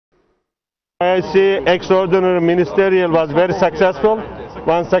OIC extraordinary ministerial was very successful.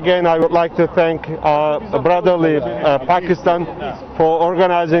 Once again, I would like to thank our brotherly Pakistan for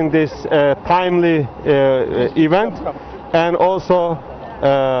organizing this timely event, and also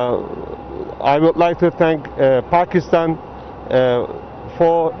I would like to thank Pakistan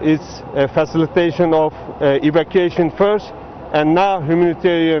for its facilitation of evacuation first and now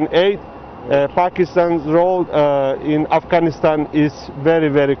humanitarian aid. Pakistan's role in Afghanistan is very,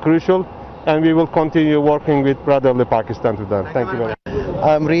 very crucial, and we will continue working with brotherly Pakistan to them. Thank you very much.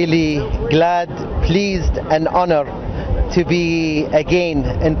 I'm really glad, pleased and honored to be again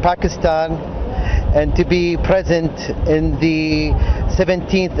in Pakistan and to be present in the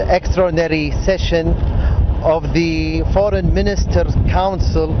 17th extraordinary session of the Foreign Ministers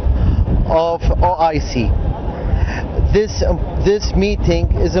Council of OIC. This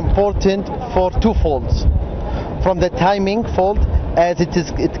meeting is important for two folds. From the timing fold, as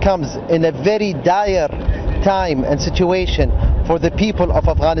it comes in a very dire time and situation for the people of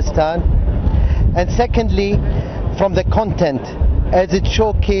Afghanistan, and secondly from the content, as it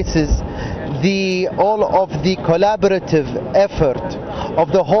showcases all of the collaborative effort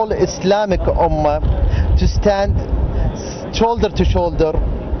of the whole Islamic Ummah to stand shoulder to shoulder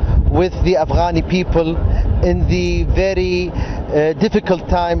with the Afghani people in the very difficult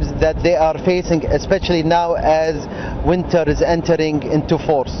times that they are facing, especially now as winter is entering into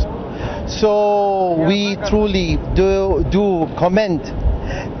force. So we truly do commend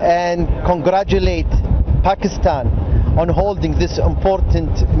and congratulate Pakistan on holding this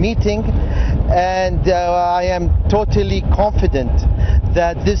important meeting, and I am totally confident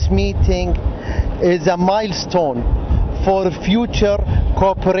that this meeting is a milestone for future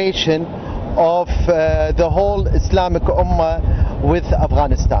cooperation of the whole Islamic Ummah with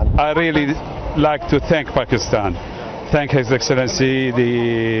Afghanistan. I really like to thank Pakistan, thank His Excellency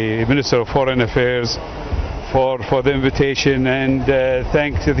the Minister of Foreign Affairs for the invitation, and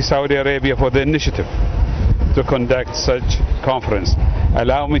thank the Saudi Arabia for the initiative to conduct such conference.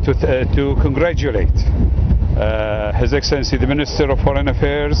 Allow me to congratulate His Excellency the Minister of Foreign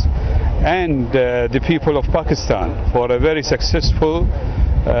Affairs and the people of Pakistan for a very successful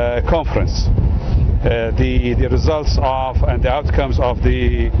conference. The results of and the outcomes of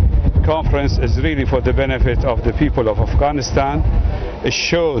the conference is really for the benefit of the people of Afghanistan. It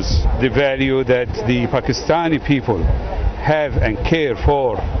shows the value that the Pakistani people have and care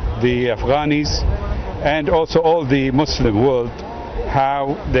for the Afghanis, and also all the Muslim world,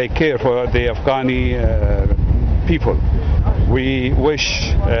 how they care for the Afghani people. We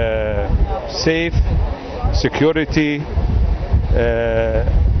wish safe, security,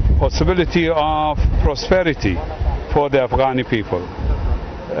 possibility of prosperity for the Afghani people.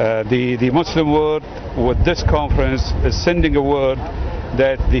 The Muslim world with this conference is sending a word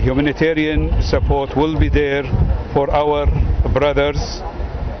that the humanitarian support will be there for our brothers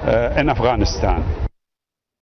in Afghanistan.